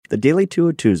The Daily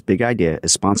 202's Big Idea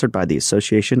is sponsored by the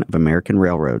Association of American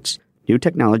Railroads. New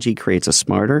technology creates a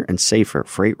smarter and safer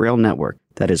freight rail network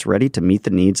that is ready to meet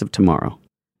the needs of tomorrow.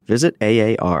 Visit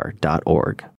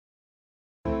AAR.org.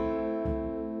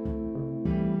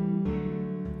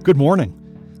 Good morning.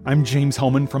 I'm James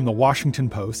Hellman from The Washington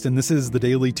Post, and this is the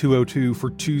Daily 202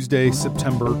 for Tuesday,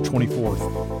 September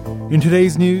 24th. In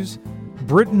today's news,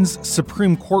 Britain's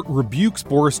Supreme Court rebukes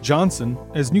Boris Johnson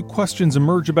as new questions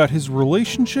emerge about his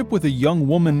relationship with a young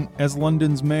woman as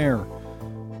London's mayor.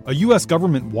 A U.S.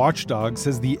 government watchdog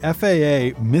says the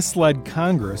FAA misled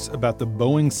Congress about the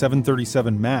Boeing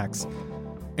 737 MAX,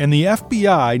 and the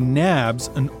FBI nabs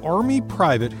an Army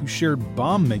private who shared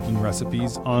bomb-making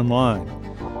recipes online.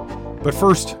 But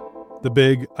first, the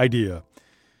big idea.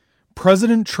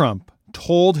 President Trump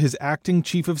told his acting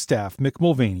chief of staff, Mick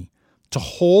Mulvaney, to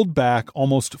hold back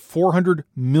almost $400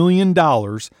 million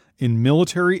in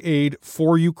military aid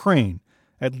for Ukraine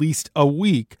at least a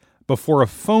week before a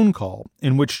phone call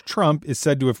in which Trump is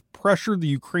said to have pressured the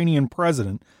Ukrainian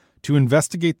president to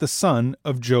investigate the son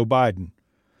of Joe Biden.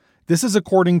 This is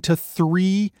according to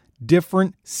 3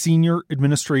 different senior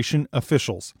administration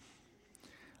officials.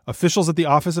 Officials at the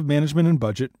Office of Management and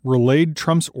Budget relayed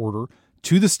Trump's order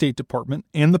to the State Department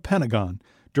and the Pentagon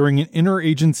during an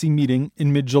interagency meeting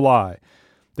in mid-July.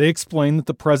 They explained that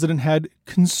the president had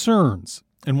concerns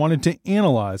and wanted to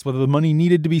analyze whether the money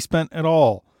needed to be spent at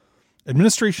all.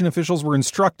 Administration officials were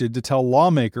instructed to tell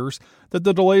lawmakers that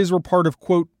the delays were part of,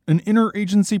 quote, an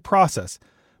interagency process,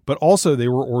 but also they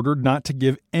were ordered not to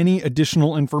give any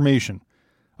additional information,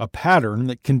 a pattern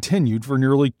that continued for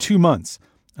nearly 2 months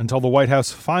until the White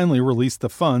House finally released the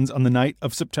funds on the night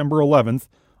of September 11th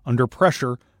under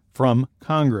pressure from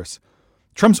Congress.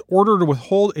 Trump's order to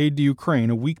withhold aid to Ukraine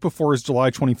a week before his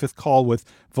July 25th call with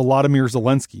Volodymyr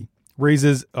Zelensky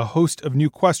raises a host of new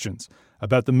questions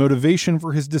about the motivation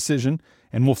for his decision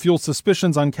and will fuel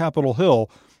suspicions on Capitol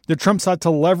Hill that Trump sought to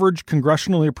leverage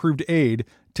congressionally approved aid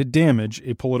to damage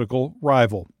a political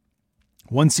rival.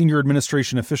 One senior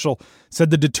administration official said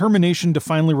the determination to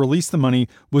finally release the money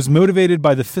was motivated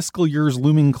by the fiscal year's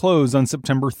looming close on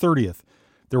September 30th.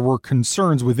 There were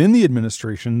concerns within the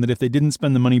administration that if they didn't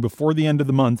spend the money before the end of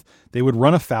the month, they would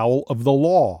run afoul of the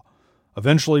law.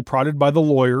 Eventually, prodded by the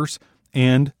lawyers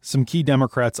and some key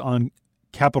Democrats on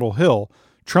Capitol Hill,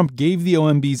 Trump gave the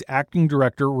OMB's acting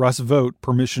director, Russ Vought,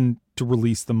 permission to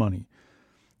release the money.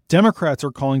 Democrats are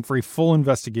calling for a full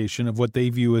investigation of what they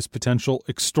view as potential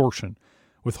extortion.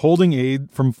 Withholding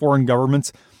aid from foreign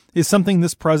governments is something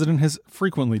this president has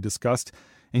frequently discussed,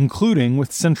 including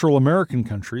with Central American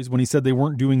countries when he said they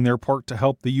weren't doing their part to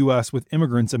help the U.S. with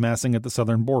immigrants amassing at the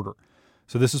southern border.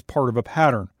 So this is part of a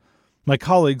pattern. My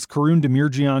colleagues Karun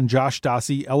Demirjian, Josh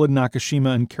Dossie, Ellen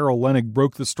Nakashima, and Carol Lenig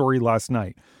broke the story last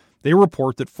night. They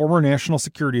report that former National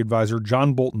Security Advisor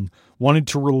John Bolton wanted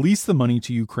to release the money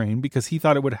to Ukraine because he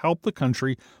thought it would help the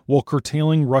country while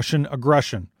curtailing Russian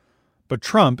aggression. But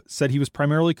Trump said he was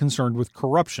primarily concerned with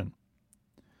corruption.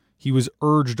 He was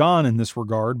urged on in this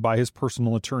regard by his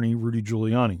personal attorney, Rudy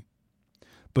Giuliani.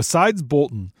 Besides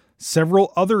Bolton,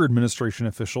 several other administration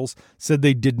officials said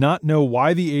they did not know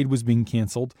why the aid was being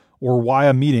canceled or why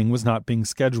a meeting was not being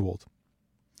scheduled.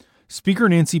 Speaker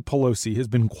Nancy Pelosi has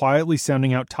been quietly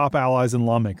sounding out top allies and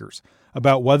lawmakers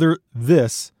about whether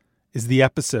this is the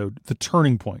episode, the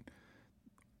turning point,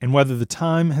 and whether the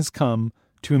time has come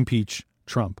to impeach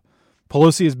Trump.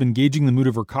 Pelosi has been gauging the mood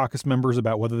of her caucus members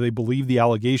about whether they believe the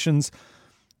allegations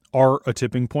are a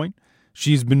tipping point.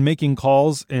 She's been making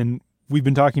calls, and we've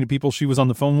been talking to people she was on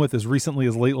the phone with as recently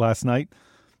as late last night.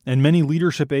 And many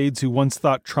leadership aides who once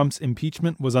thought Trump's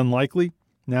impeachment was unlikely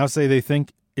now say they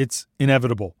think it's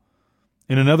inevitable.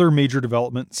 In another major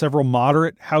development, several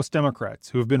moderate House Democrats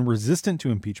who have been resistant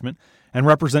to impeachment and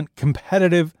represent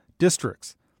competitive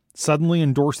districts suddenly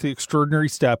endorsed the extraordinary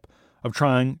step of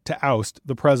trying to oust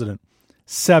the president.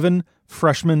 7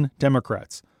 freshman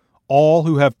Democrats, all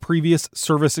who have previous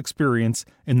service experience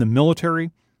in the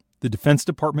military, the Defense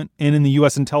Department, and in the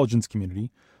U.S. intelligence community,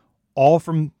 all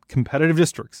from competitive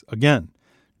districts, again,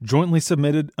 jointly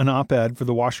submitted an op-ed for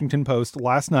the Washington Post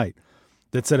last night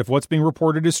that said if what's being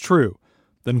reported is true,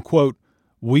 then, quote,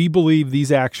 we believe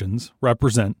these actions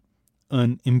represent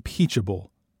an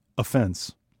impeachable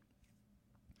offense.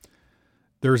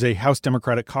 There's a House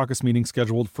Democratic caucus meeting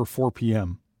scheduled for 4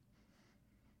 p.m.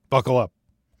 Buckle up.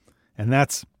 And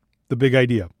that's the big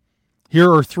idea.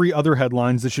 Here are 3 other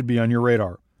headlines that should be on your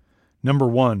radar. Number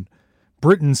 1,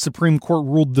 Britain's Supreme Court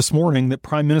ruled this morning that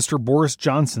Prime Minister Boris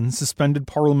Johnson suspended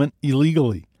Parliament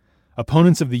illegally.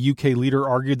 Opponents of the UK leader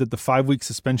argued that the 5-week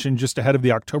suspension just ahead of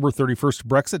the October 31st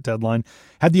Brexit deadline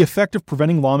had the effect of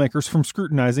preventing lawmakers from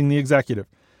scrutinizing the executive.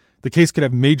 The case could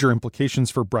have major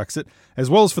implications for Brexit, as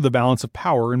well as for the balance of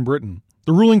power in Britain.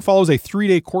 The ruling follows a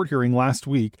 3-day court hearing last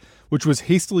week, which was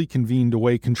hastily convened to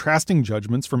weigh contrasting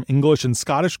judgments from English and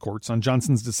Scottish courts on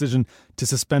Johnson's decision to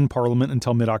suspend Parliament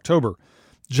until mid-October.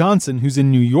 Johnson, who's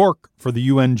in New York for the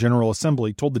UN General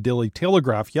Assembly, told the Daily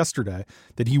Telegraph yesterday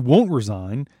that he won't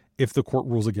resign if the court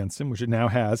rules against him, which it now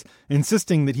has,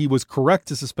 insisting that he was correct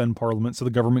to suspend Parliament so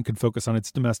the government could focus on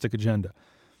its domestic agenda.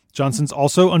 Johnson's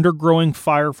also under growing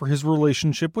fire for his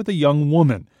relationship with a young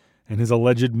woman and his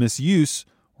alleged misuse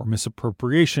or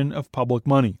misappropriation of public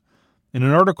money. In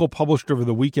an article published over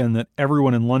the weekend that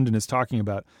everyone in London is talking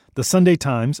about, the Sunday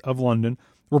Times of London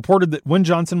reported that when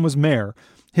Johnson was mayor,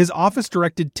 his office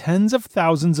directed tens of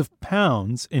thousands of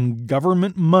pounds in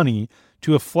government money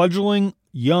to a fledgling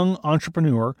young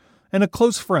entrepreneur and a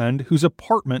close friend whose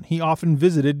apartment he often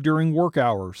visited during work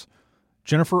hours.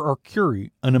 Jennifer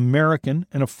Arcuri, an American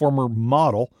and a former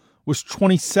model, was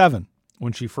 27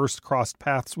 when she first crossed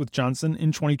paths with Johnson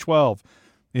in 2012.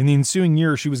 In the ensuing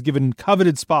year, she was given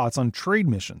coveted spots on trade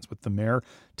missions with the mayor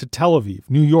to Tel Aviv,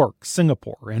 New York,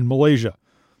 Singapore, and Malaysia.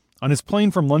 On his plane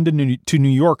from London to New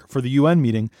York for the UN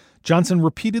meeting, Johnson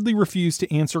repeatedly refused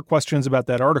to answer questions about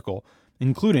that article,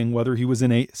 including whether he was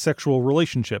in a sexual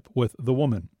relationship with the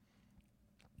woman.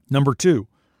 Number 2.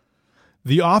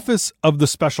 The Office of the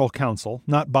Special Counsel,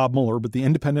 not Bob Mueller, but the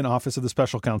independent Office of the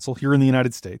Special Counsel here in the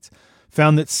United States,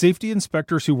 found that safety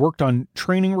inspectors who worked on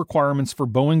training requirements for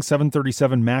Boeing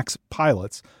 737 MAX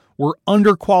pilots were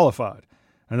underqualified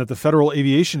and that the Federal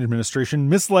Aviation Administration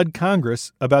misled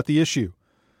Congress about the issue.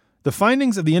 The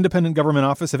findings of the independent government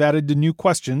office have added to new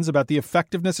questions about the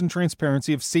effectiveness and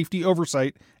transparency of safety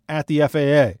oversight at the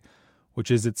FAA, which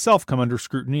has itself come under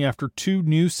scrutiny after 2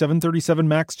 new 737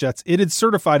 MAX jets it had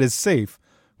certified as safe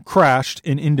crashed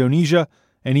in Indonesia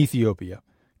and Ethiopia,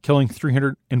 killing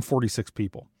 346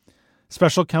 people.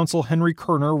 Special Counsel Henry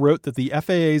Kerner wrote that the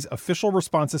FAA's official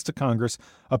responses to Congress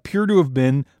appear to have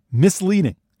been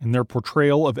misleading in their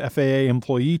portrayal of FAA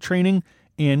employee training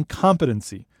and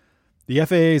competency. The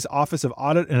FAA's Office of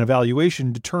Audit and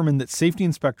Evaluation determined that safety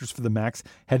inspectors for the MAX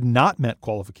had not met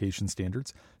qualification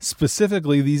standards.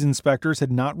 Specifically, these inspectors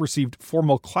had not received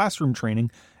formal classroom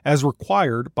training as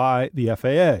required by the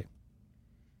FAA.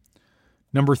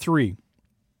 Number 3.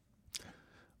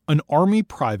 An Army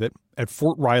private at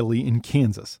Fort Riley in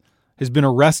Kansas has been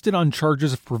arrested on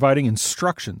charges of providing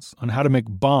instructions on how to make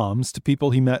bombs to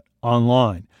people he met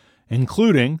online,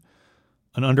 including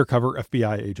an undercover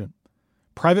FBI agent.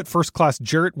 Private First Class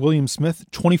Jarrett William Smith,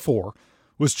 24,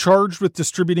 was charged with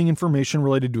distributing information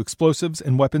related to explosives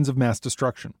and weapons of mass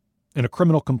destruction. In a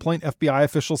criminal complaint, FBI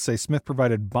officials say Smith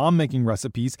provided bomb-making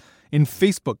recipes in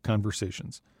Facebook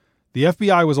conversations. The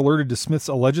FBI was alerted to Smith's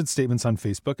alleged statements on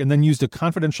Facebook and then used a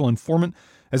confidential informant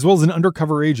as well as an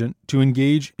undercover agent to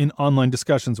engage in online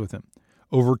discussions with him.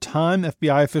 Over time,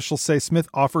 FBI officials say Smith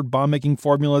offered bomb-making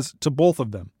formulas to both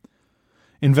of them.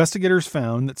 Investigators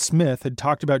found that Smith had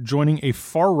talked about joining a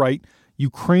far-right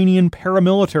Ukrainian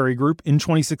paramilitary group in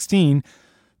 2016,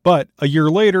 but a year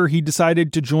later he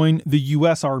decided to join the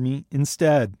U.S. Army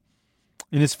instead.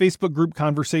 In his Facebook group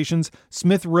conversations,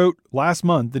 Smith wrote last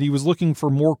month that he was looking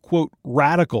for more, quote,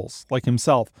 radicals like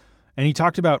himself, and he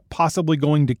talked about possibly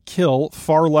going to kill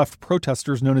far-left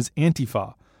protesters known as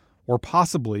Antifa, or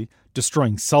possibly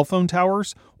destroying cell phone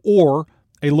towers or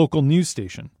a local news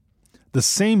station. The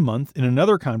same month, in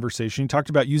another conversation, he talked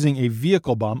about using a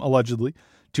vehicle bomb, allegedly,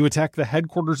 to attack the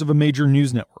headquarters of a major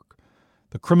news network.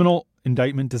 The criminal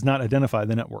indictment does not identify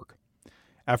the network.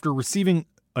 After receiving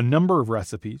a number of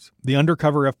recipes, the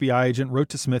undercover FBI agent wrote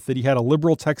to Smith that he had a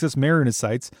liberal Texas mayor in his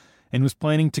sights and was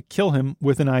planning to kill him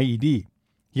with an IED.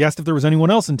 He asked if there was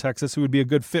anyone else in Texas who would be a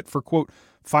good fit for, quote,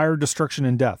 fire, destruction,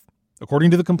 and death.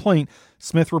 According to the complaint,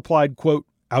 Smith replied, quote,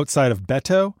 outside of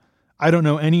Beto, I don't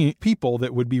know any people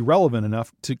that would be relevant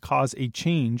enough to cause a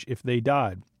change if they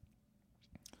died.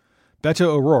 Beto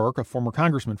O'Rourke, a former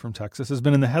congressman from Texas, has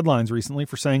been in the headlines recently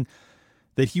for saying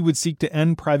that he would seek to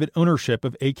end private ownership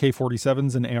of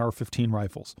AK-47s and AR-15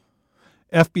 rifles.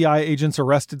 FBI agents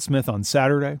arrested Smith on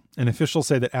Saturday, and officials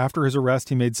say that after his arrest,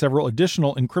 he made several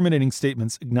additional incriminating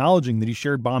statements acknowledging that he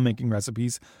shared bomb-making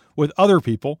recipes with other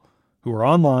people who are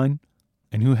online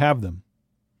and who have them.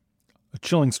 A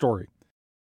chilling story.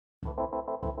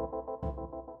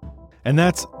 And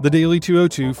that's the Daily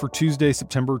 202 for Tuesday,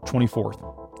 September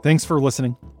 24th. Thanks for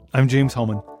listening. I'm James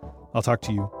Hellman. I'll talk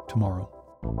to you tomorrow.